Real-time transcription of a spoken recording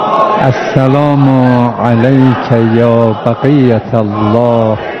السلام عليك يا بقية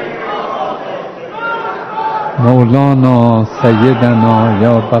الله مولانا سيدنا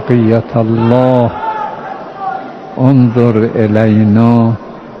يا بقية الله انظر إلينا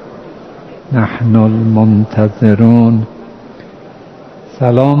نحن المنتظرون.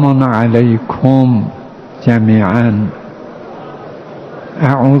 سلام عليكم جميعا.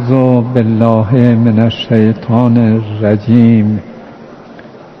 اعوذ بالله من الشيطان الرجيم.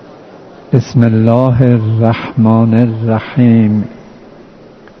 بسم الله الرحمن الرحيم.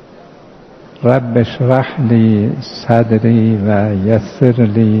 رب اشرح لي صدري ويسر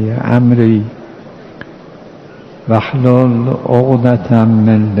لي امري واحلل عقدة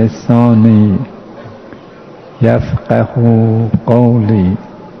من لساني يفقه قولي.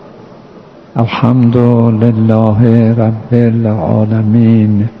 الحمد لله رب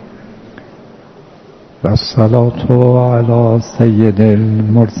العالمين والصلاة على سيد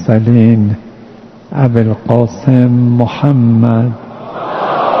المرسلين أبي القاسم محمد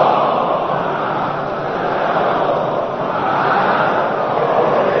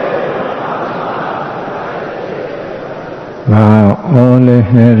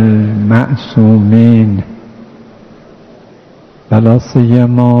وآله المعصومين ولا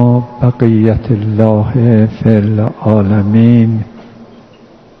سيما بقية الله في العالمين.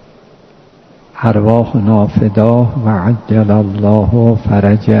 ارواحنا فداه وعجل الله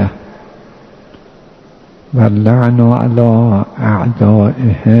فرجه واللعن على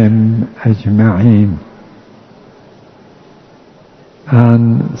اعدائهم اجمعين.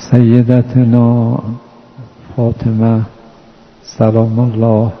 عن سيدتنا فاطمه سلام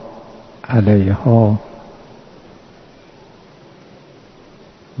الله عليها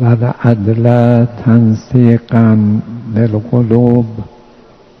والعدل تنسيقا للقلوب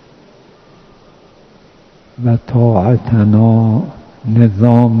وطاعتنا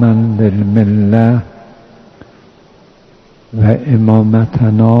نظاما للملة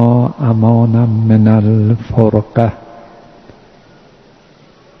وإمامتنا أمانا من الفرقة.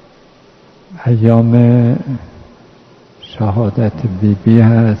 ایام شهادت بیبی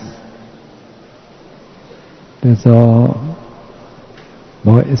هست، لذا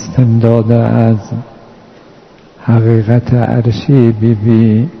با استمداد از حقیقت عرشی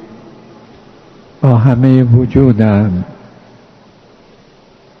بیبی با همه وجودم،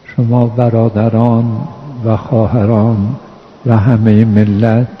 شما برادران و خواهران و همه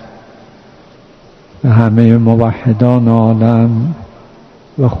ملت و همه موحدان عالم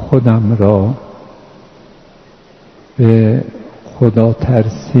و خودم را به خدا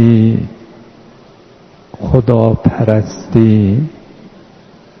ترسی، خدا پرستی،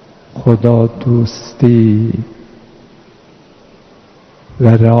 خدا دوستی و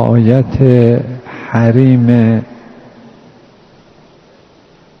رعایت حریم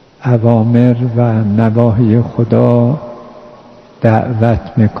اوامر و نواهی خدا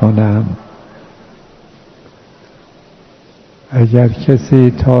دعوت میکنم. اگر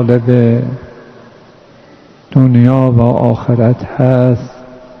کسی طالب دنیا و آخرت هست،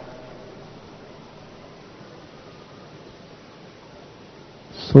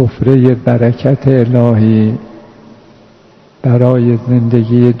 سفره برکت الهی برای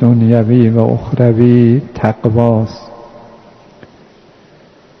زندگی دنیوی و اخروی تقواست.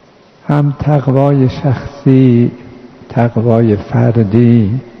 هم تقوای شخصی، تقوای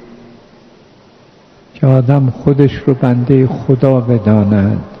فردی که آدم خودش رو بنده خدا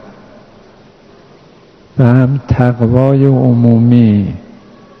بداند، و هم تقوای عمومی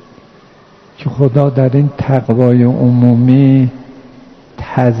که خدا در این تقوای عمومی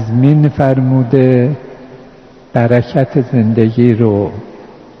تضمین فرموده برکت زندگی رو،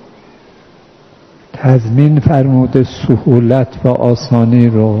 تضمین فرموده سهولت و آسانی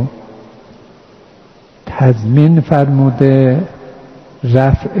رو، تضمین فرموده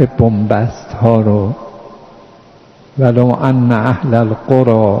رفع بنبست ها رو. ولو ان اهل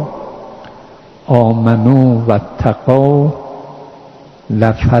القرى آمنوا و اتقوا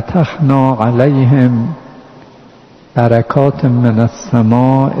لفتحنا علیهم برکات من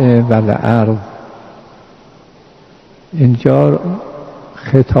السماء والارض. اینجا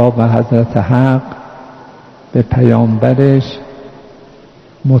خطاب حضرت حق به پیامبرش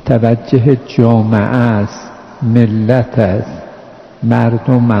متوجه جامعه است، ملت است،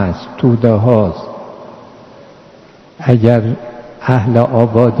 مردم است، توده هاست. اگر اهل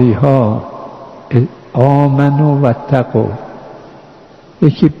آبادی ها آمنوا و اتقوا،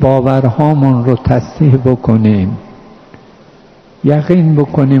 یکی باورهامون رو تصحیح بکنیم، یقین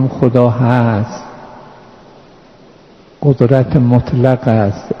بکنیم خدا هست، قدرت مطلق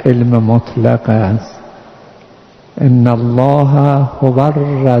است، علم مطلق است، ان الله هو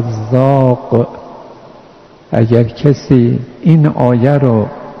الرزاق. اگر کسی این آیه رو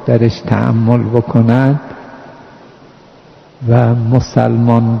درش تأمل بکند و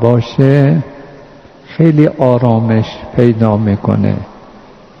مسلمان باشه خیلی آرامش پیدا میکنه.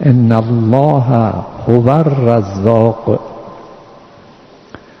 ان الله هو الرزاق.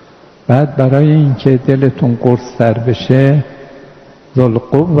 بعد برای اینکه دلتون قرص سر بشه،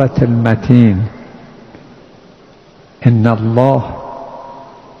 ذوالقوة المتین. ان الله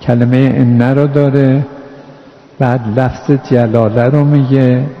کلمه ان رو داره، بعد لفظ جلاله رو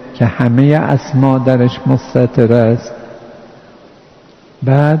میگه که همه اسما درش مستتر است،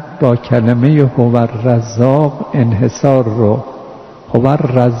 بعد با کلمه هو الرزاق انحصار رو، هو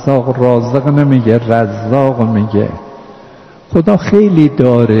الرزاق، رازق نمیگه، رزاق میگه. خدا خیلی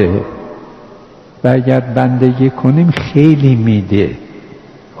داره و اگر بندگی کنیم خیلی میده.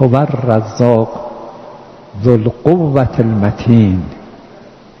 هو الرزاق ذوالقوة المتین.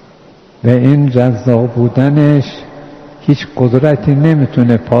 و این رزاق بودنش هیچ قدرتی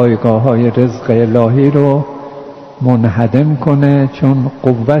نمیتونه پایگاه های رزق الهی رو منهدم کنه، چون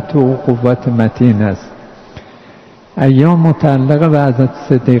قوت او قوت متین است. ایام متعلق به حضرت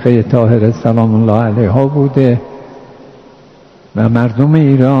صدیقه طاهره سلام الله علیها بوده و مردم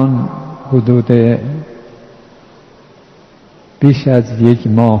ایران حدود بیش از 1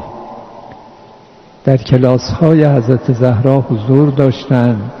 ماه در کلاس های حضرت زهرا حضور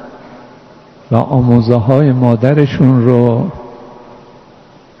داشتند و آموزه های مادرشون رو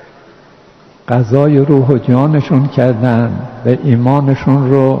غذای روح و جانشون کردن و ایمانشون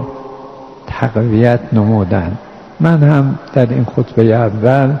رو تقویت نمودن. من هم در این خطبه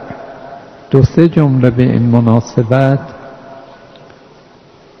اول 2-3 جمله به این مناسبت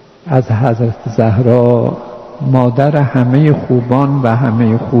از حضرت زهرا مادر همه خوبان و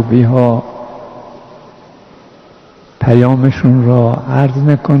همه خوبی ها پیامشون را عرض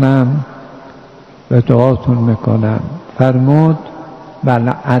میکنم و دعاتون میکنم. فرمود بل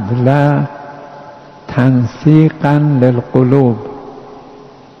عدل تنسیقا للقلوب.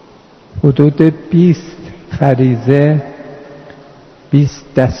 حدود 20 فریضه،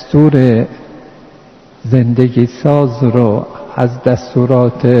 20 دستور زندگی ساز رو از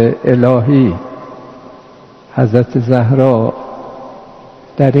دستورات الهی حضرت زهرا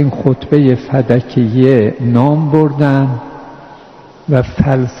در این خطبه فدکیه نام بردن و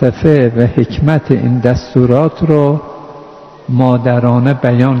فلسفه و حکمت این دستورات رو مادرانه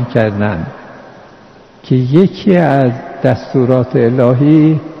بیان کردند که یکی از دستورات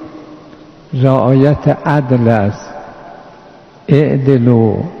الهی رعایت عدل است.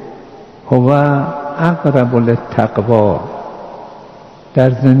 اعدلوا هو اقرب للتقوی. در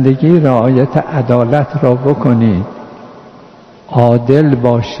زندگی رعایت عدالت را بکنید، عادل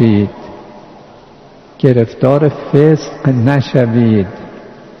باشید، گرفتار فسق نشوید.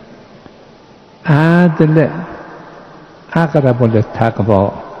 عدل اقرب للتقوی.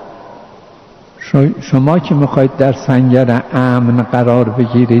 شما که میخواید در سنگر امن قرار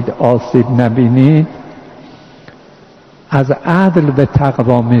بگیرید، آسیب نبینید، از عدل به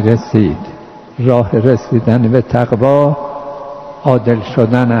تقوا میرسید. راه رسیدن به تقوا عادل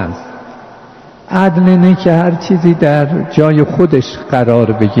شدن است. عدل اینه که هر چیزی در جای خودش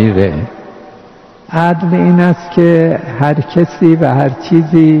قرار بگیره. عدل این است که هر کسی و هر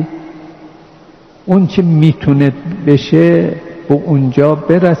چیزی اون چه میتونه بشه به اونجا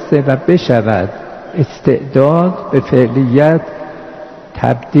برسه و بشود، استعداد به فعلیت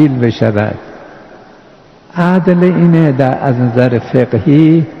تبدیل بشود. عدل اینه از نظر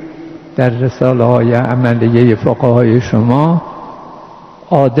فقهی در رساله های عملیه فقهای شما،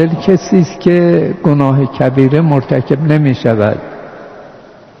 عادل کسی است که گناه کبیره مرتکب نمی شود.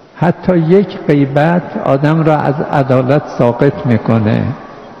 حتی یک غیبت آدم را از عدالت ساقط میکنه.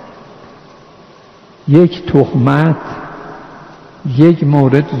 یک تهمت، یک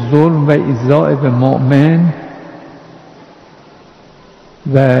مورد ظلم و ایذاء به مؤمن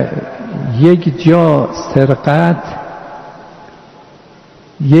و یک جا سرقت،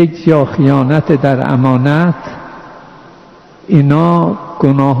 یک جا خیانت در امانت، اینا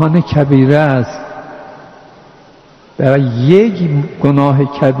گناهان کبیره است. و یک گناه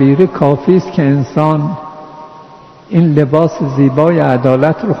کبیره کافی است که انسان این لباس زیبای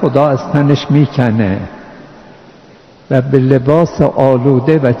عدالت رو خدا از تنش میکنه و به لباس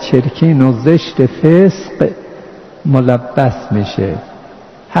آلوده و چرکین و زشت فسق ملبس میشه.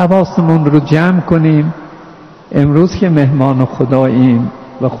 حواسمون رو جمع کنیم. امروز که مهمان خداییم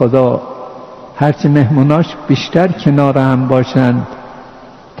و خدا هرچی مهموناش بیشتر کنار هم باشند،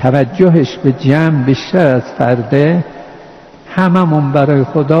 توجهش به جمع بیشتر از فرده، هممون برای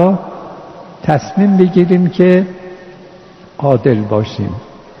خدا تصمیم بگیریم که عادل باشیم،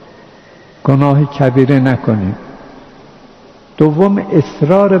 گناه کبیره نکنیم. دوم،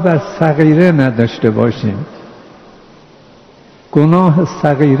 اصرار بر صغیره نداشته باشیم. گناه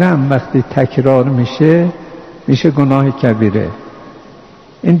صغیره هم وقتی تکرار میشه گناه کبیره.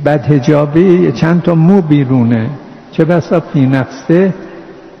 این بدحجابی چند تا مو بیرونه، چه بسا فی نفسه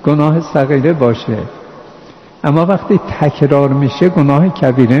گناه صغیره باشه، اما وقتی تکرار میشه گناه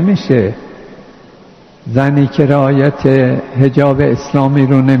کبیره میشه. زنی که رعایت حجاب اسلامی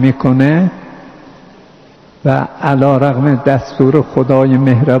رو نمیکنه و علی رغم دستور خدای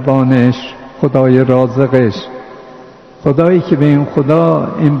مهربانش، خدای رازقش، خدایی که به این خدا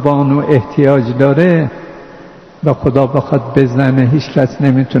این بانو احتیاج داره و خدا بخواد بزنه هیچ کس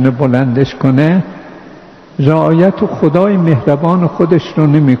نمیتونه بلندش کنه، رعایت خدای مهربان خودش رو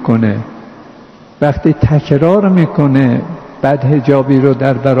نمیکنه. وقتی تکرار میکنه بدحجابی رو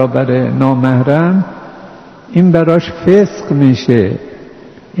در برابر نامحرم، این براش فسق میشه،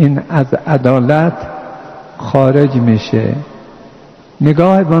 این از عدالت خارج میشه.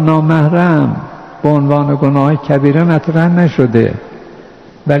 نگاه با نامحرم به عنوان گناه کبیره مطرح نشده،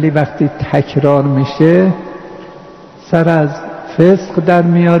 ولی وقتی تکرار میشه سر از فسق در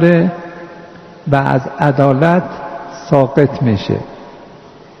میاره و از عدالت ساقط میشه.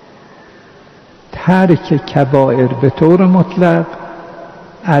 ترک کبائر به طور مطلق،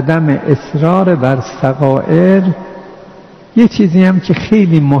 عدم اصرار بر صغائر. یه چیزی هم که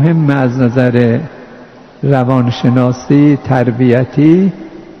خیلی مهمه از نظر روانشناسی تربیتی،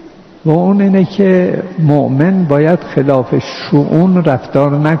 و اون اینه که مؤمن باید خلاف شؤون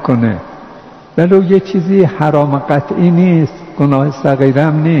رفتار نکنه. ولو یه چیزی حرام قطعی نیست، گناه صغیره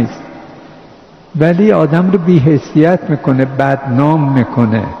هم نیست، ولی آدم رو بی‌حیثیت میکنه، بدنام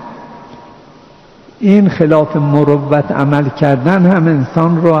میکنه. این خلاف مروت عمل کردن هم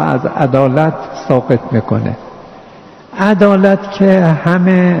انسان رو از عدالت ساقط میکنه. عدالت که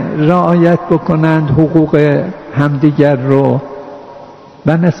همه رعایت بکنند حقوق همدیگر رو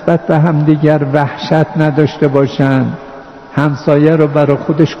و نسبت به همدیگر وحشت نداشته باشند، همسایه رو برای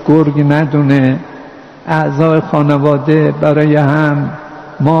خودش گرگ ندونه، اعضای خانواده برای هم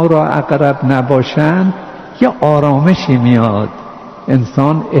ما را اقرب نباشند، یه آرامشی میاد.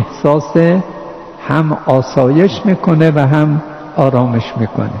 انسان احساس هم آسایش میکنه و هم آرامش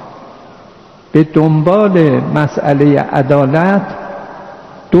میکنه. به دنبال مسئله عدالت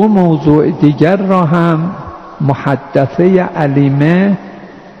دو موضوع دیگر را هم محدثه علیمه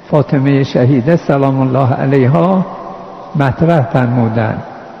فاطمه شهیده سلام الله علیها مطرح فرمودند.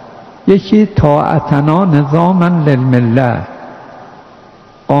 یکی طاعتنا نظاما للمله،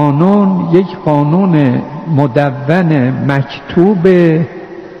 قانون یک قانون مدون مکتوب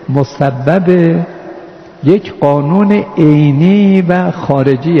مسبب، یک قانون عینی و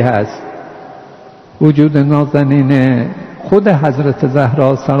خارجی هست. وجود نازنین خود حضرت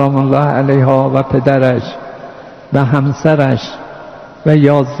زهرا سلام الله علیها و پدرش و همسرش و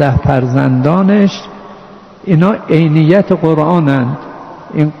 11 فرزندانش، اینا عینیت قرآنند.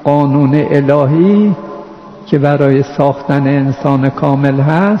 این قانون الهی که برای ساختن انسان کامل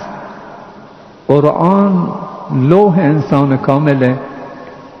هست، قرآن لوح انسان کامله.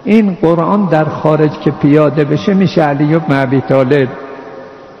 این قرآن در خارج که پیاده بشه میشه علی بن ابی طالب،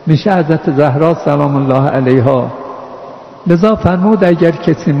 میشه حضرت زهرا سلام الله علیها. لذا فرمود اگر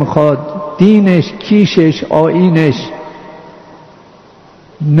کسی میخواد دینش، کیشش، آیینش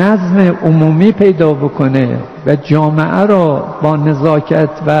نظم عمومی پیدا بکنه و جامعه را با نزاکت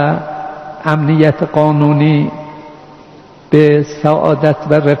و امنیت قانونی به سعادت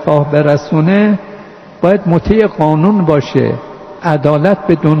و رفاه برسونه، باید مطیع قانون باشه. عدالت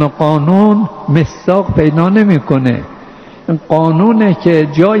بدون قانون مصداق پیدا نمیکنه. این قانونه که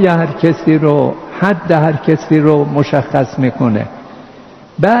جای هر کسی رو، حد هر کسی رو مشخص میکنه.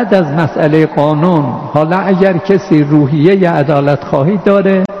 بعد از مسئله قانون، حالا اگر کسی روحیه عدالت خواهی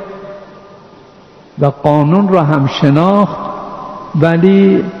داره و قانون رو هم شناخت،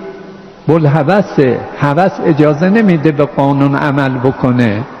 ولی بلهوسه، هوس اجازه نمیده به قانون عمل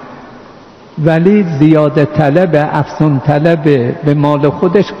بکنه، ولی زیاده طلب، افزون طلب، به مال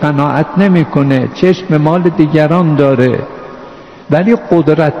خودش قناعت نمیکنه، چشم به مال دیگران داره، ولی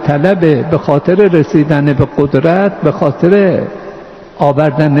قدرت طلب، به خاطر رسیدن به قدرت، به خاطر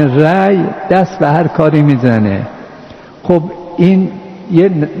آوردن رأی دست به هر کاری میزنه. خب این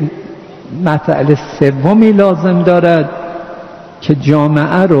یه مسئله سومی لازم دارد که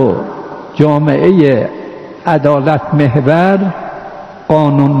جامعه رو جامعه عدالت محور،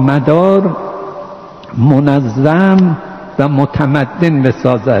 قانون مدار، منظم و متمدن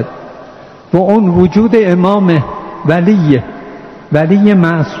بسازد. و اون وجود امام ولی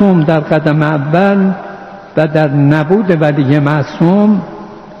معصوم در قدم اول و در نبود ولی معصوم،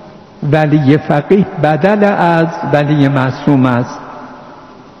 ولی فقیه بدل از ولی معصوم است.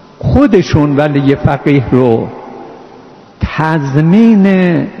 خودشون ولی فقیه رو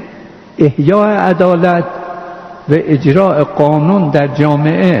تضمین احیاء عدالت و اجراء قانون در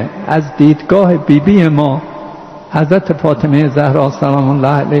جامعه از دیدگاه بیبی ما حضرت فاطمه زهرا سلام الله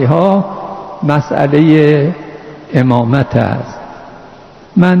علیها مسئله امامت است.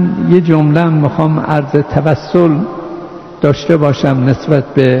 من یه جمله میخوام عرض توسل داشته باشم نسبت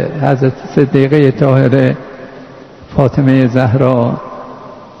به حضرت صدیقه طاهره فاطمه زهرا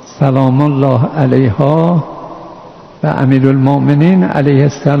سلام الله علیها و امیرالمؤمنین علیه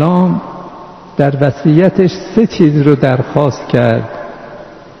السلام. در وصیتش 3 چیز رو درخواست کرد.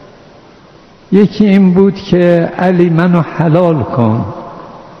 یکی این بود که علی منو حلال کن.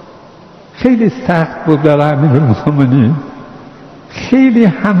 خیلی سخت بود برای امیرالمؤمنین، خیلی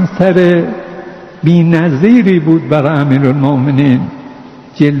همسر بی‌نظیری بود برای امیرالمؤمنین،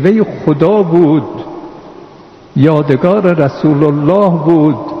 جلوه خدا بود، یادگار رسول الله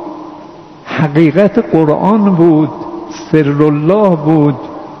بود، حقیقت قرآن بود، سر الله بود،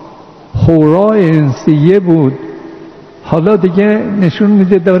 حورای انسیه بود. حالا دیگه نشون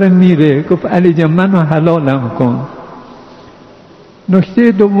میده داره میره. گفت علی جان منو حلالم کن.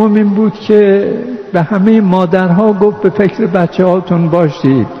 نکته دوم این بود که به همه مادرها گفت به فکر بچه هاتون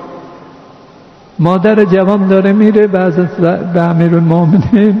باشید. مادر جوان داره میره به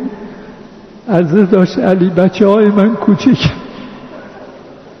امیرالمؤمنین عرضه داشت علی بچه های من کوچیک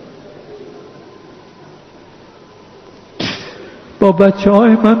با بچه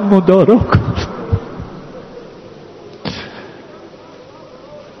های من مدارا کن.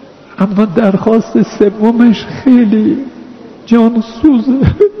 اما درخواست سومش خیلی جان سوزه.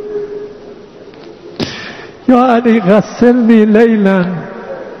 یا علی غسلنی لیلا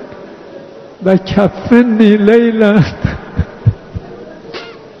و کفنی لیلا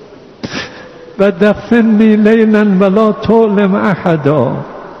و دفنی لیلا ولا تعلم احدا.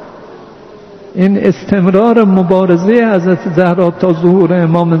 این استمرار مبارزه حضرت زهرا تا ظهور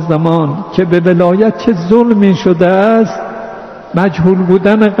امام زمان که به ولایت چه ظلمی شده است، مجهول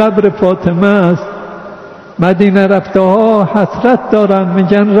بودن قبر فاطمه است. مدینه رفته ها حسرت دارن،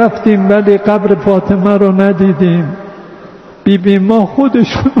 میگن رفتیم ولی قبر فاطمه رو ندیدیم. بیبی ما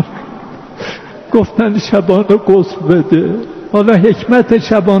خودشون گفتن شبانه غسل بده. حالا حکمت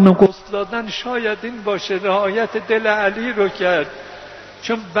شبانه غسل دادن شاید این باشه رعایت دل علی رو کرد،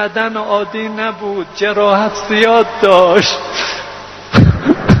 چون بدن عادی نبود، جراحت زیاد داشت،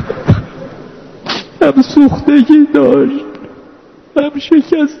 هم سوختگی داشت، هم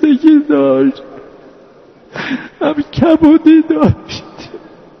شکستگی داشت، هم کبودی داشت.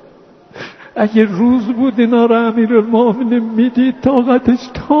 اگه روز بود اینا رو امیرالمؤمنین میدید طاقتش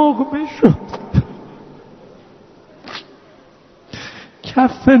تاق میشد.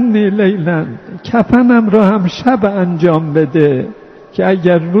 کفنی لیلا، کفنم رو هم شب انجام بده که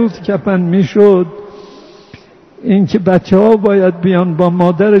اگر روز کفن میشد این که بچه ها باید بیان با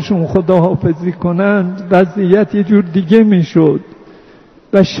مادرشون خداحافظی کنند وضعیت یه جور دیگه میشد.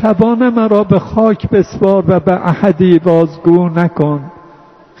 و شبانه مرا به خاک بسپار و به احدی بازگو نکن.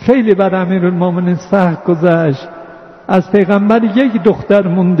 خیلی بر امیرالمؤمنین سخت گذشت. از پیغمبر یک دختر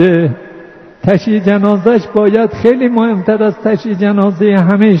مونده، تشییع جنازش باید خیلی مهمتر از تشییع جنازه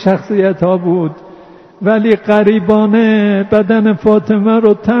همه شخصیت ها بود، ولی غریبانه بدن فاطمه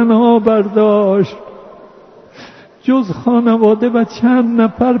رو تنها برداشت. جز خانواده و چند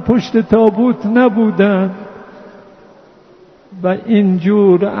نفر پشت تابوت نبودند. و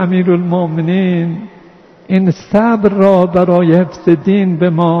اینجور امیرالمؤمنین این صبر را برای حفظ دین به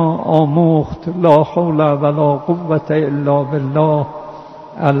ما آموخت. لا حول ولا قوة الا بالله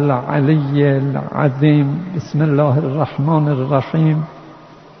العلی العظیم. بسم الله الرحمن الرحیم.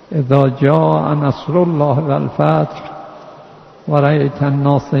 اذا جاء نصر الله والفتح ورأيت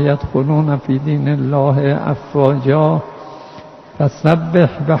الناس يدخلون في دين الله افواجا فسبح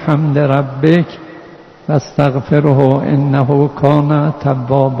بحمد ربك واستغفره انه كان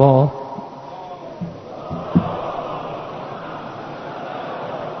توابا.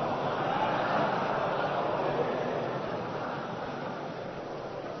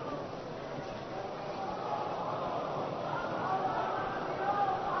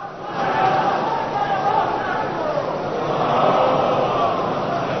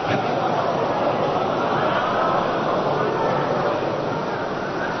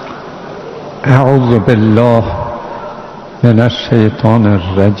 اعوذ بالله من الشیطان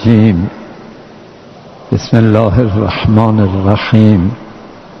الرجیم. بسم الله الرحمن الرحیم.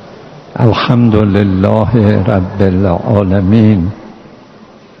 الحمد لله رب العالمین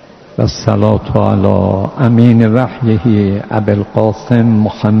و الصلاة علی امین وحیه ابی القاسم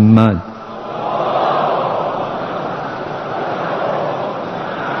محمد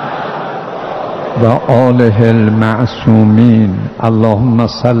و آله المعصومین. اللهم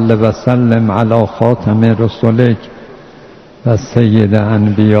صل و سلم علی خاتم رسولک و سید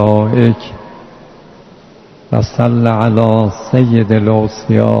انبیائک و صل علی سید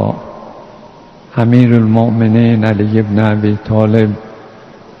الاوصیاء امیر المؤمنین علی بن ابی طالب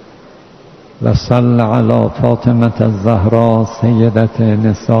و صل علی فاطمة الزهراء سیدة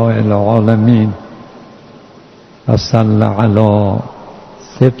نساء العالمین و صل علی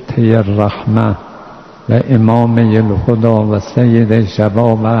سبطی الرحمة و امامی الهدى و سید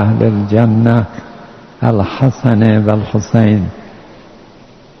شباب اهل الجنة الحسن و الحسین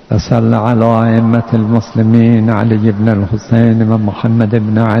و صل علی ائمة المسلمین علی بن الحسین و محمد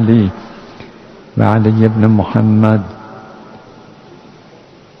بن علی و علی بن محمد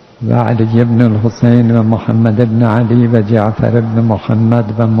و علی بن الحسین و محمد بن علی و جعفر بن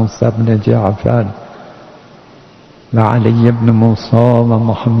محمد و موسی بن جعفر و علی بن موسی و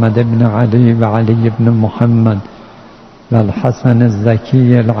محمد بن علی و علی بن محمد و الحسن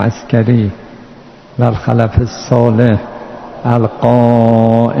الزکی العسکری و الخلف الصالح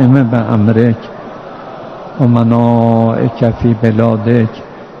القائم بأمرک و منائک فی بلادک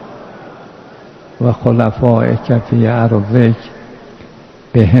و خلفائک فی ارضک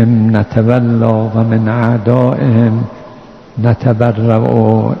بهم نتولا و من اعدائهم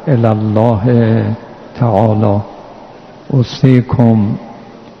نتبرأ الی الله تعالی. اوصیکم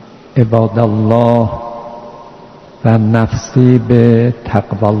عباد الله و نفسی به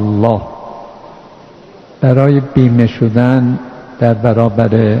تقوی الله. برای بیمه شدن در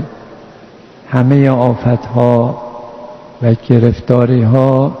برابر همه آفتها و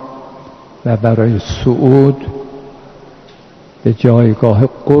گرفتاریها و برای صعود به جایگاه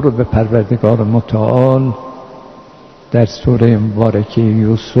قرب پروردگار متعال در سوره مبارکه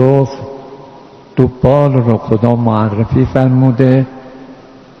یوسف دو بال رو خدا معرفی فرموده.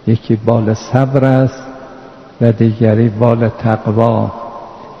 یکی بال صبر است و دیگری بال تقوا.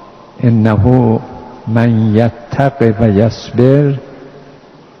 انه من یتق و یصبر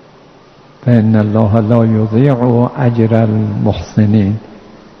فان الله لا یضیع اجر المحسنین.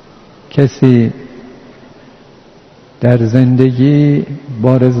 کسی در زندگی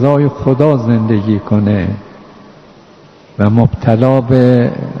با رضای خدا زندگی کنه و مبتلا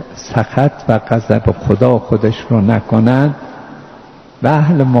به سخط و غضب خدا خودش رو نکند و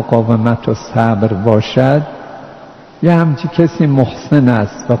اهل مقاومت و صبر باشد، یه همچی کسی محسن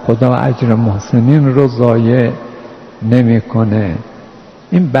است و خدا اجر محسنین رو ضایع نمیکنه.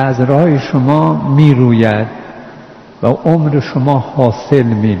 این بذرهای شما میروید و عمر شما حاصل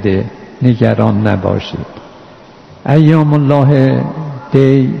میده، نگران نباشید. ایام الله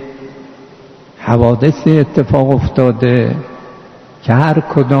دی حوادثی اتفاق افتاده که هر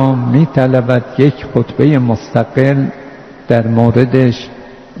کدام میطلبد یک خطبه مستقل در موردش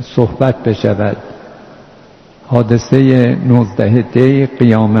صحبت بشود. حادثه 19 دی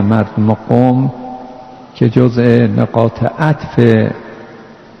قیام مردم قم که جزء نقاط عطف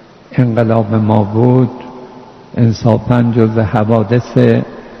انقلاب ما بود، انصافاً جزء حوادث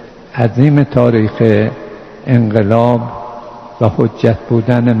عظیم تاریخ انقلاب و حجت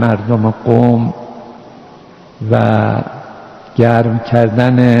بودن مردم قم و گرم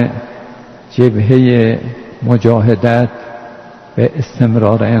کردن جبهه مجاهدت به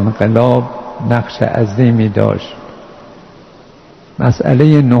استمرار انقلاب نقش عظیمی داشت.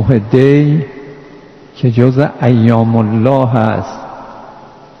 مسئله 9 دی که جزء ایام الله است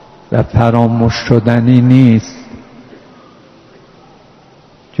و فراموش شدنی نیست،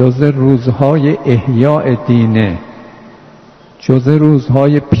 جزء روزهای احیاء دینه، جزء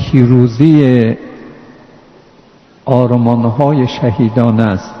روزهای پیروزی آرمانهای شهیدان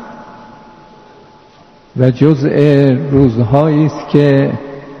است و جزء روزهایی است که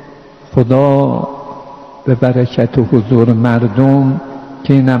خدا به برکت و حضور مردم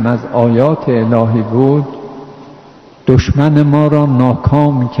که اینم از آیات الهی بود دشمن ما را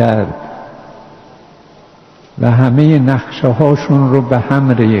ناکام کرد و همه نقشه هاشون رو به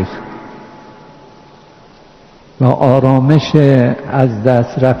هم ریخت و آرامش از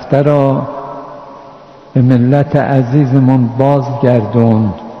دست رفته را به ملت عزیزمون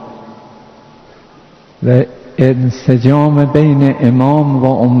بازگردوند و انسجام بین امام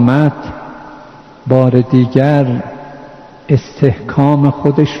و امت بار دیگر استحکام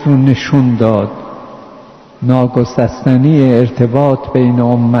خودش رو نشون داد. ناگسستنی ارتباط بین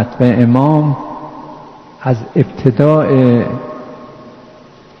امت و امام از ابتداء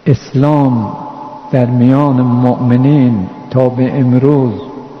اسلام در میان مؤمنین تا به امروز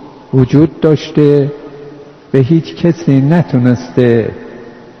وجود داشته و هیچ کسی نتونسته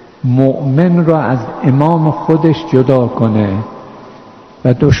مؤمن را از امام خودش جدا کنه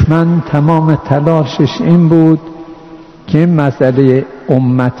و دشمن تمام تلاشش این بود که مسئله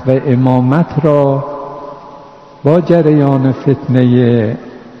امت و امامت را با جریان فتنه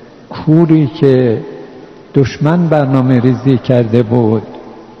کوری که دشمن برنامه ریزی کرده بود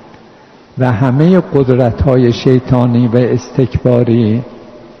و همه قدرت‌های شیطانی و استکباری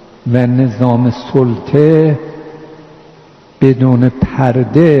و نظام سلطه بدون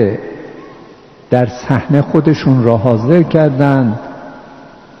پرده در صحنه خودشون را حاضر کردند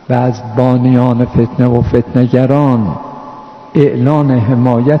و از بانیان فتنه و فتنه‌گران اعلان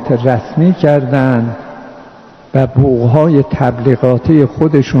حمایت رسمی کردند و بوق‌های تبلیغاتی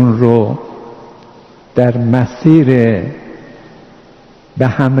خودشون رو در مسیر به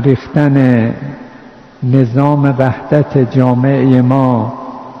هم ریختن نظام وحدت جامعه ما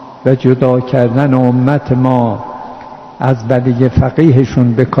و جدا کردن امت ما از ولی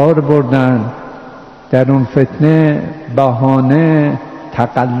فقیهشون به کار بردن. در اون فتنه بهانه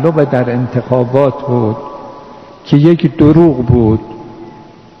تقلب در انتخابات بود که یک دروغ بود،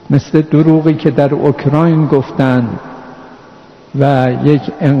 مثل دروغی که در اوکراین گفتن و یک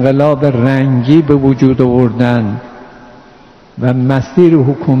انقلاب رنگی به وجود آوردن و مسیر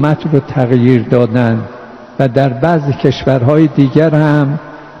حکومت رو تغییر دادن و در بعضی کشورهای دیگر هم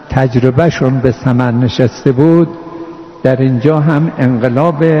تجربهشون به ثمر نشسته بود. در اینجا هم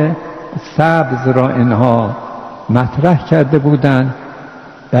انقلاب سبز را اینها مطرح کرده بودند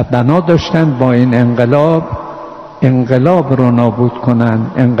و بنا داشتن با این انقلاب رو نابود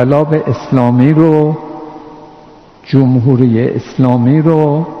کنند، انقلاب اسلامی رو، جمهوری اسلامی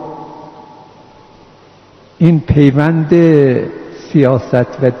رو. این پیوند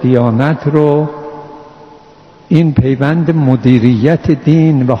سیاست و دیانت رو، این پیوند مدیریت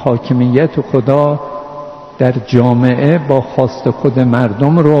دین و حاکمیت خدا در جامعه با خواست خود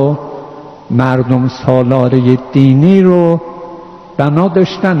مردم رو، مردم سالاره دینی رو بنا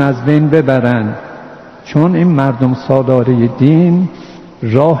داشتن از بین ببرن، چون این مردم سالاره دین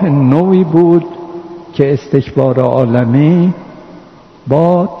راه نوعی بود که استکبار عالمی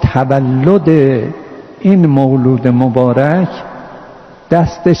با تولد این مولود مبارک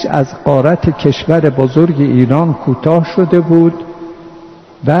دستش از غارت کشور بزرگ ایران کوتاه شده بود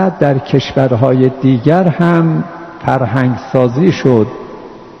و در کشورهای دیگر هم فرهنگ سازی شد،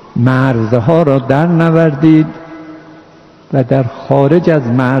 مرزها را در نوردید و در خارج از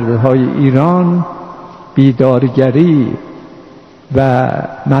مرزهای ایران بیدارگری و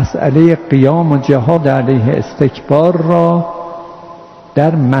مسئله قیام و جهاد علیه استکبار را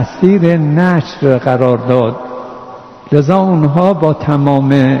در مسیر نشر قرار داد. لذا اونها با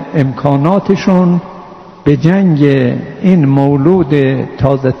تمام امکاناتشون به جنگ این مولود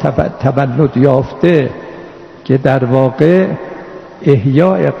تازه تولد یافته که در واقع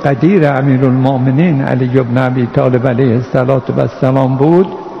احیاء قدیر امیرالمؤمنین علی بن ابی طالب علیه السلام بود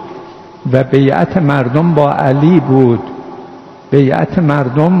و بیعت مردم با علی بود، بیعت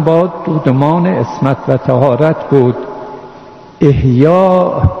مردم با دودمان عصمت و طهارت بود،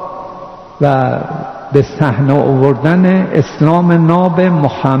 احیا و به صحنه آوردن اسلام ناب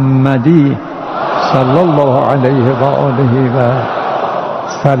محمدی صلی الله علیه و آله و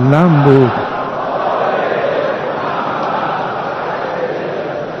سلم بود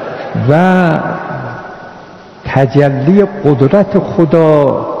و تجلی قدرت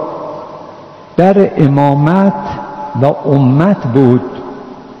خدا در امامت و امت بود.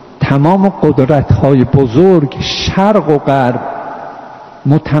 تمام قدرت‌های بزرگ شرق و غرب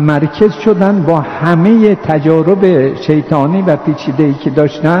متمرکز شدن با همه تجارب شیطانی و پیچیده‌ای که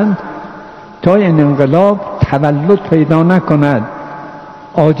داشتند تا این انقلاب تولد پیدا نکند.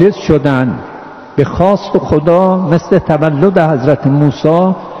 عاجز شدند به خواست خدا، مثل تولد حضرت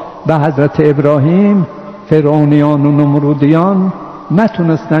موسی و حضرت ابراهیم. فرعونیان و نمرودیان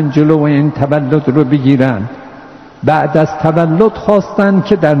نتونستن جلو این تولد رو بگیرن. بعد از تولد خواستن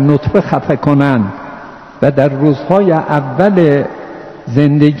که در نطفه خفه کنن و در روزهای اول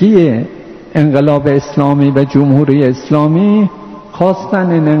زندگی انقلاب اسلامی و جمهوری اسلامی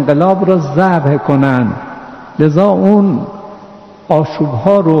خواستن این انقلاب را ذبح کنن. لذا اون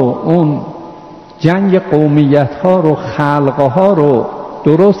آشوبها رو، اون جنگ قومیتها رو، خلقها رو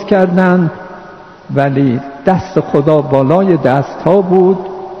درست کردن، ولی دست خدا بالای دستها بود،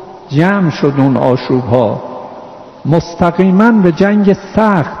 جمع شد اون آشوبها. مستقیما به جنگ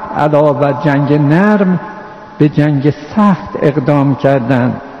سخت علاوه جنگ نرم به جنگ سخت اقدام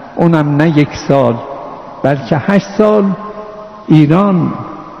کردند. اونم نه 1 سال بلکه 8 سال. ایران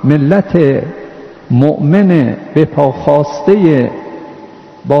ملت مؤمن به پا خواسته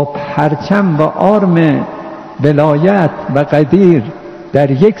با پرچم و آرم ولایت و قدیر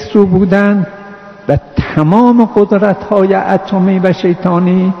در یک سو بودند و تمام قدرت‌های اتمی و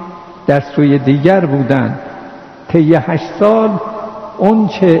شیطانی در سوی دیگر بودند. طی 8 سال اون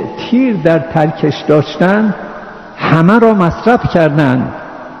چه تیر در ترکش داشتند همه را مصرف کردند،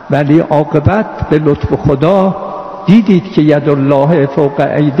 ولی عاقبت به لطف خدا دیدید که ید الله فوق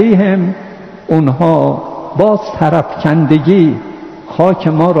ایدیهم، اونها با سرفکندگی خاک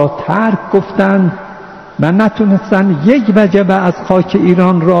ما را ترک گفتند و نتونستن یک وجبه از خاک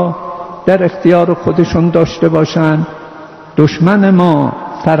ایران را در اختیار خودشون داشته باشند. دشمن ما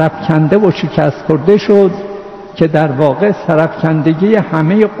سرفکنده و شکست خورده شد که در واقع سرفکندگی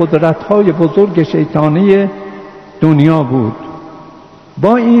همه قدرت‌های بزرگ شیطانی دنیا بود.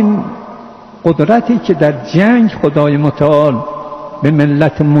 با این قدرتی که در جنگ خدای متعال به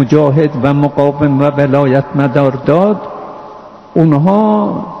ملت مجاهد و مقاوم و ولایت مدار داد،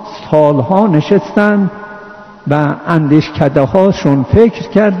 اونها سالها نشستند و اندیشکده هاشون فکر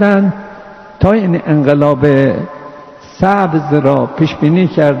کردند تا این انقلاب سبز را پیش بینی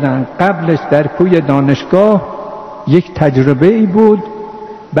کردند. قبلش در کوی دانشگاه یک تجربه ای بود،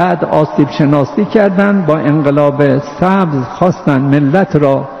 بعد آسیب شناسی کردند، با انقلاب سبز خواستند ملت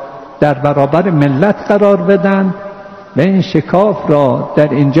را در برابر ملت قرار بدن و این شکاف را در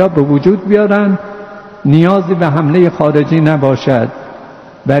اینجا به وجود بیارن، نیازی به حمله خارجی نباشد.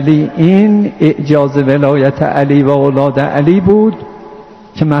 ولی این اعجاز ولایت علی و اولاد علی بود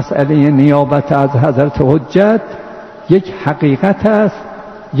که مسئله نیابت از حضرت حجت یک حقیقت است،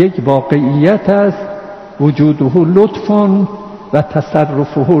 یک واقعیت است. وجوده لطف و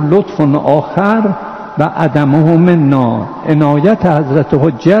تصرفه لطف آخر و عدمه منا. عنایت حضرت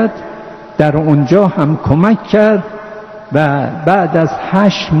حجت در اونجا هم کمک کرد و بعد از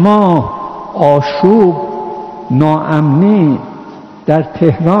 8 ماه آشوب، ناامنی در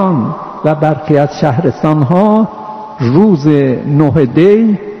تهران و برخی از شهرستانها، روز 9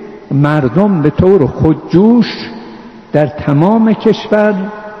 دی مردم به طور خودجوش در تمام کشور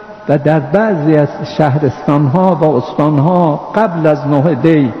و در بعضی از شهرستانها و استانها قبل از 9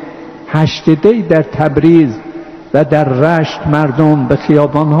 دی 8 دی در تبریز و در رشت مردم به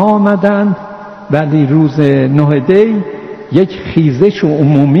خیابانها آمدند. ولی روز 9 دی یک خیزش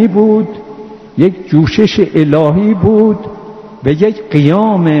عمومی بود، یک جوشش الهی بود و یک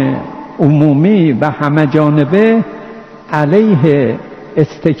قیام عمومی و همه جانبه علیه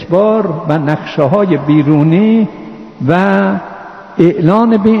استکبار و نقشه های بیرونی و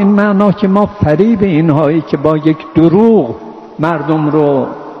اعلان به این معنا که ما فریب اینهایی که با یک دروغ مردم رو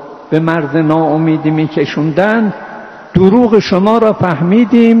به مرز ناامیدی میکشوندند، دروغ شما را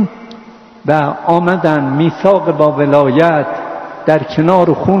فهمیدیم و آمدن میثاق با ولایت در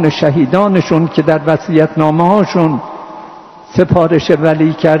کنار خون شهیدانشون که در وصیت‌نامه هاشون سپارش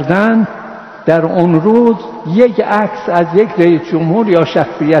ولی کردند. در اون روز یک عکس از یک رئیس جمهور یا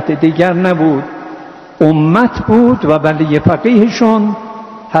شخصیت دیگر نبود، امت بود و ولی فقیهشون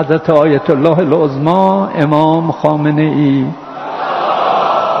حضرت آیت الله العظمی امام خامنه ای.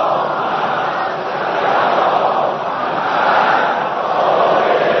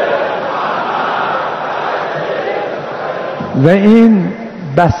 و این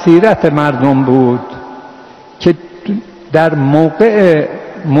بصیرت مردم بود که در موقع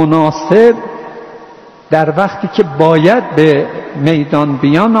مناسب، در وقتی که باید به میدان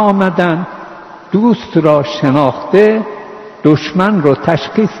بیان آمدن، دوست را شناخته، دشمن را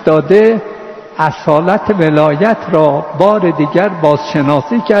تشخیص داده، اصالت ولایت را بار دیگر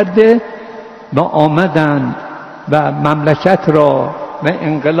بازشناسی کرده و آمدند و مملکت را و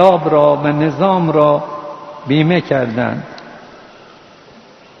انقلاب را و نظام را بیمه کردند.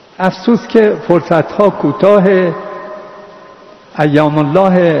 افسوس که فرصتها کوتاه. ایام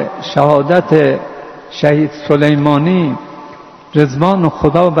الله شهادت شهید سلیمانی رضوان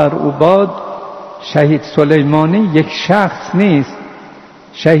خدا بر او باد، شهید سلیمانی یک شخص نیست،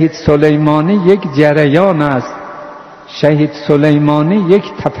 شهید سلیمانی یک جریان است، شهید سلیمانی یک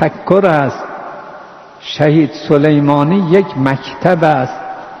تفکر است، شهید سلیمانی یک مکتب است،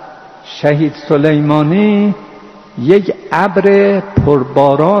 شهید سلیمانی یک ابر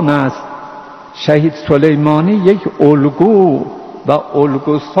پرباران است، شهید سلیمانی یک الگو و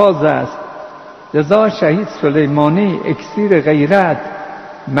الگوساز است. لذا شهید سلیمانی اکسیر غیرت،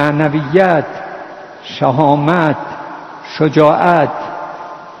 معنویت، شهامت، شجاعت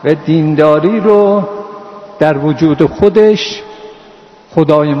و دینداری رو در وجود خودش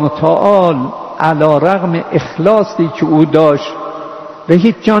خدای متعال علی رغم اخلاصی که او داشت به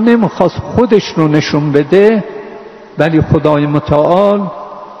هیچ جا نمیخواست خودش رو نشون بده، ولی خدای متعال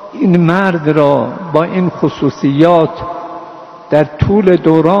این مرد را با این خصوصیات در طول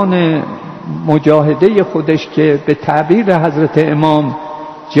دوران مجاهده خودش که به تعبیر حضرت امام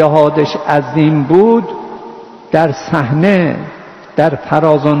جهادش عظیم بود، در صحنه در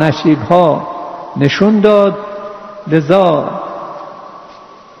فراز و نشیب‌ها نشون داد. لذا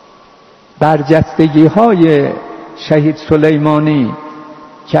برجستگی‌های شهید سلیمانی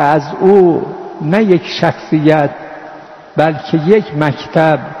که از او نه یک شخصیت بلکه یک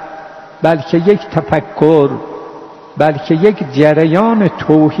مکتب، بلکه یک تفکر، بلکه یک جریان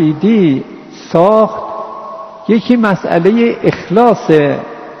توحیدی ساخت. یکی مسئله اخلاص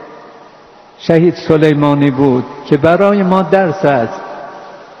شهید سلیمانی بود که برای ما درس است.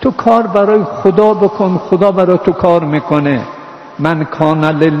 تو کار برای خدا بکن، خدا برای تو کار میکنه. من کان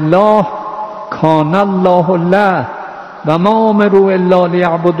لله کان الله له و ما امروا الا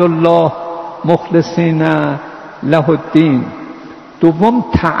لیعبدوا الله مخلصین له الدین. دوم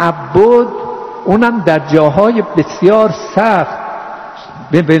تعبد، اونم در جاهای بسیار سخت.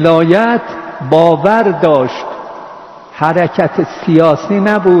 به ولایت باور داشت، حرکت سیاسی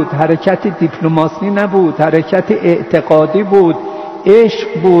نبود، حرکت دیپلماسی نبود، حرکت اعتقادی بود،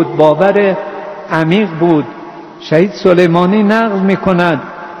 عشق بود، باور عمیق بود. شهید سلیمانی نقل می‌کند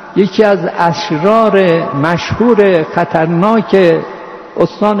یکی از اشرار مشهور خطرناک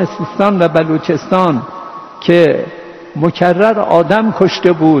استان سیستان و بلوچستان که مکرر آدم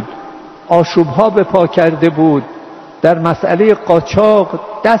کشته بود، آشوب‌ها به پا کرده بود، در مسئله قاچاق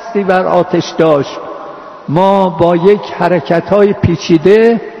دستی بر آتش داشت. ما با یک حرکت‌های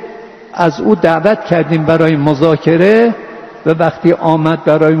پیچیده از او دعوت کردیم برای مذاکره و وقتی آمد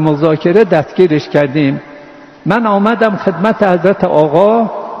برای مذاکره دستگیرش کردیم. من آمدم خدمت حضرت آقا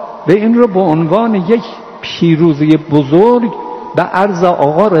و این رو به عنوان یک پیروزی بزرگ به عرض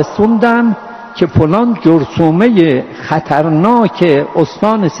آقا رسوندم که فلان جرثومه خطرناک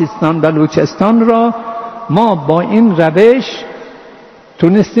استان سیستان بلوچستان را ما با این روش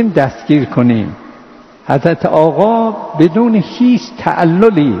تونستیم دستگیر کنیم. حضرت آقا بدون هیچ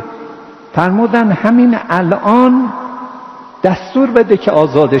تعللی فرمودن همین الان دستور بده که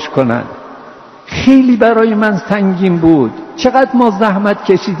آزادش کنند. خیلی برای من سنگین بود. چقدر ما زحمت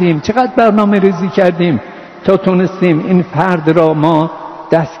کشیدیم، چقدر برنامه ریزی کردیم تا تونستیم این فرد را ما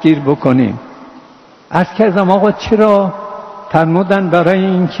دستگیر بکنیم. عرض کردم آقا چرا؟ فرمودن برای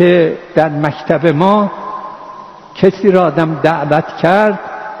اینکه در مکتب ما کسی را آدم دعوت کرد،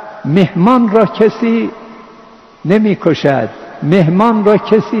 مهمان را کسی نمی کشد، مهمان را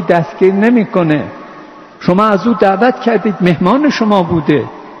کسی دستگیر نمی کنه. شما از او دعوت کردید، مهمان شما بوده.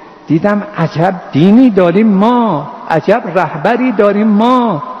 دیدم عجب دینی داریم ما، عجب رهبری داریم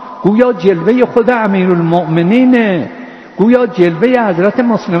ما. گویا جلوه خود امیرالمؤمنینه، گویا جلوه حضرت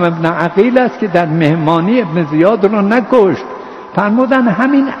مسلم ابن عقیل است که در مهمانی ابن زیاد رو نکشت. فرمودن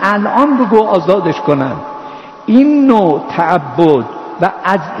همین الان بگو آزادش کنن. این نوع تعبد و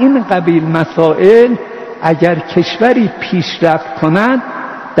از این قبیل مسائل اگر کشوری پیشرفت کند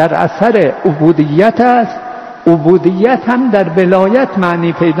در اثر عبودیت است. عبودیت هم در ولایت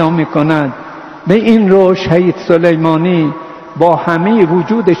معنی پیدا می کند. به این رو شهید سلیمانی با همه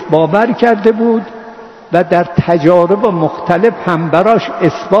وجودش باور کرده بود و در تجارب مختلف هم براش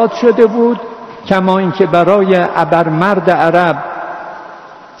اثبات شده بود، کما اینکه برای ابرمرد عرب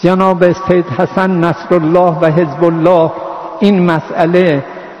جناب سید حسن نصرالله و حزب الله این مسئله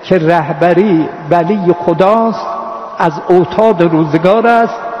که رهبری ولی خداست، از اوتاد روزگار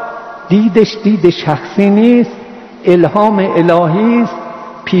است، دیدش دید شخصی نیست، الهام الهی است،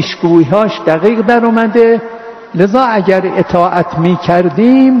 پیشگویی‌هاش دقیق در اومده. لذا اگر اطاعت می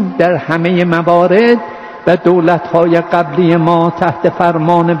کردیم در همه موارد و دولت‌های قبلی ما تحت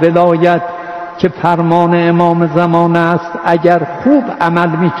فرمان ولایت که فرمان امام زمان است اگر خوب عمل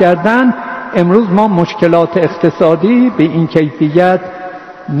می کردن، امروز ما مشکلات اقتصادی به این کیفیت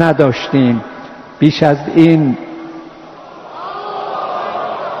نداشتیم. بیش از این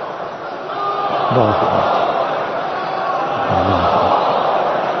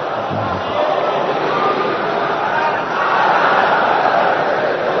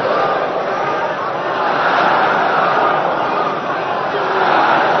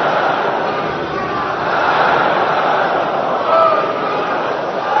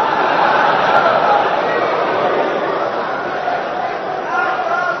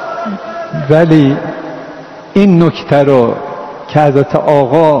ولی این نکته رو که حضرت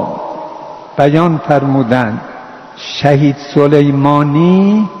آقا بیان فرمودند، شهید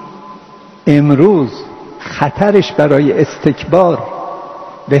سلیمانی امروز خطرش برای استکبار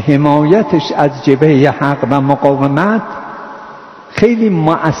و حمایتش از جبهه حق و مقاومت خیلی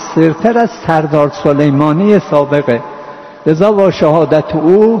مؤثرتر از سردار سلیمانی سابقه. لذا با شهادت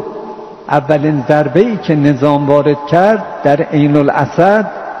او اولین ضربه‌ای که نظام وارد کرد در عین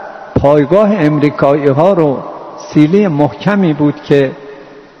الاسد پایگاه امریکایی ها رو سیلی محکمی بود که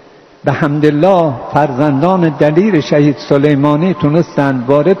به حمدالله فرزندان دلیر شهید سلیمانی تونستند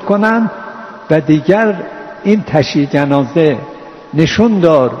وارد کنند و دیگر این تشییع جنازه نشون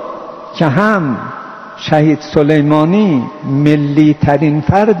داد که هم شهید سلیمانی ملی ترین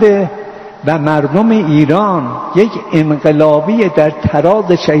فرد و مردم ایران یک انقلابی در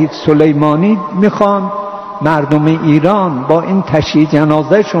تراز شهید سلیمانی میخوان. مردم ایران با این تشییع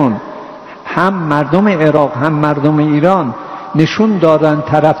جنازه شون، هم مردم عراق هم مردم ایران، نشون دارن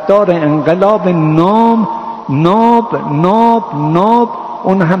طرفدار انقلاب ناب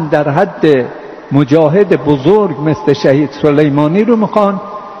اون هم در حد مجاهد بزرگ مثل شهید سلیمانی رو میخوان.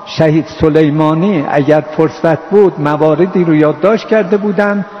 شهید سلیمانی اگر فرصت بود مواردی رو یادداشت کرده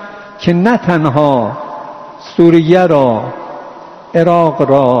بودن که نه تنها سوریه را، عراق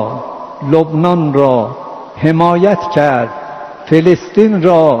را، لبنان را حمایت کرد، فلسطین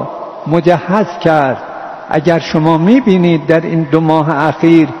را مجهز کرد. اگر شما میبینید در این 2 ماه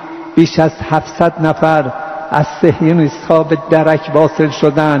اخیر بیش از 700 نفر از صهیونیست‌ها به درک واصل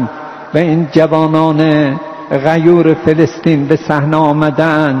شدند و این جوانان غیور فلسطین به صحنه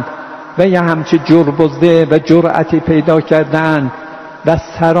آمدند و یه همچه جربزده و جرأتی پیدا کردند و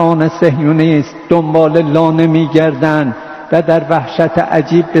سران صهیونیست دنبال لانه میگردند و در وحشت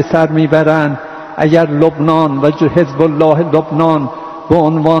عجیب به سر میبرند. اگر لبنان و حزب الله لبنان به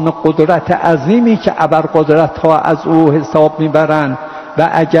عنوان قدرت عظیمی که ابرقدرت ها از او حساب میبرند و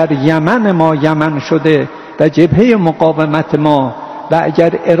اگر یمن ما یمن شده و جبهه مقاومت ما و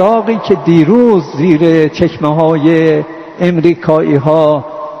اگر عراقی که دیروز زیر چکمه های امریکایی ها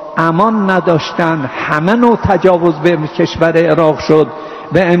امان نداشتن همه نوع تجاوز به کشور عراق شد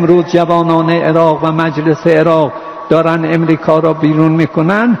و امروز جوانان عراق و مجلس عراق دارن امریکا را بیرون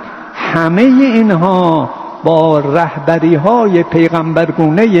میکنن، همه اینها با رهبری های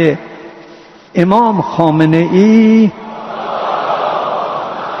پیغمبرگونه امام خامنه ای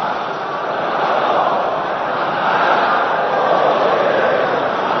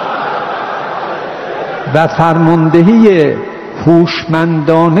و فرماندهی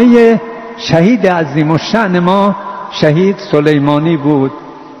هوشمندانه شهید عظیم الشأن ما شهید سلیمانی بود.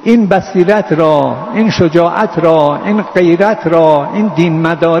 این بصیرت را، این شجاعت را، این غیرت را، این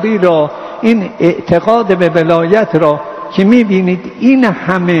دینمداری را، این اعتقاد به ولایت را که میبینید این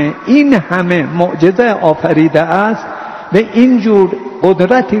همه معجزه آفریده است و اینجور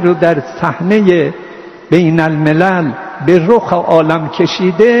قدرتی رو در صحنه بین الملل به رخ عالم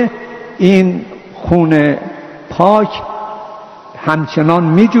کشیده، این خون پاک همچنان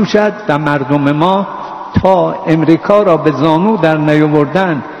می جوشد و مردم ما تا امریکا را به زانو در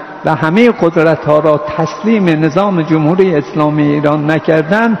نیاوردن و همه قدرت ها را تسلیم نظام جمهوری اسلامی ایران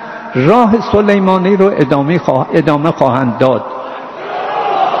نکردن، راه سلیمانی رو ادامه خواهند داد.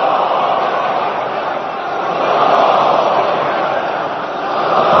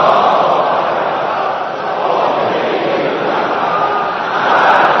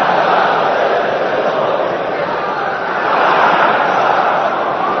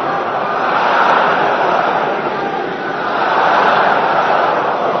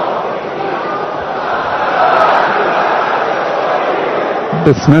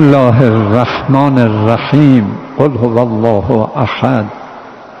 بسم الله الرحمن الرحیم. قل هو الله احد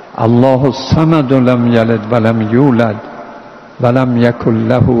الله الصمد لم یلد ولم یولد ولم یکن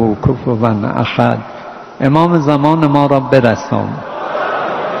له کفوا احد. امام زمان ما را برسان،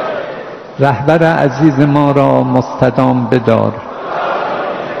 رهبر عزیز ما را مستدام بدار،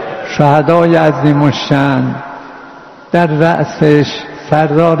 شهدای عظیم الشأن در رأسش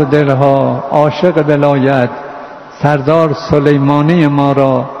سردار دلها عاشق ولایت سردار سلیمانی ما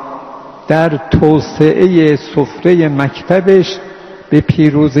را در توسعه سفره مکتبش به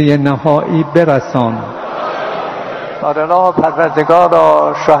پیروزی نهایی برسان. الله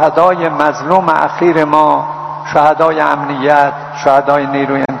پروردگارا شهدای مظلوم اخیر ما، شهدای امنیت، شهدای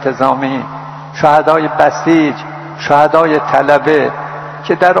نیروی انتظامی، شهدای بسیج، شهدای طلبه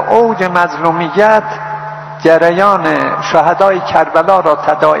که در اوج مظلومیت جریان شهدای کربلا را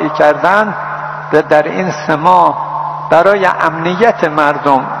تداعی کردند و در این 3 ماه برای امنیت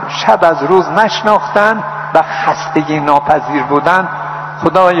مردم شب از روز نشناختن و خستگی ناپذیر بودن.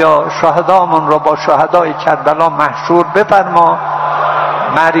 خدایا شهدامون رو با شهدای کربلا محشور بفرما،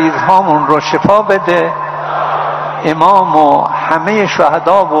 مریض هامون رو شفا بده، امام و همه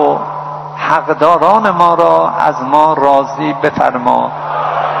شهدا و حقداران ما را از ما راضی بفرما.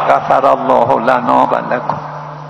 غفر الله لنا و لکم.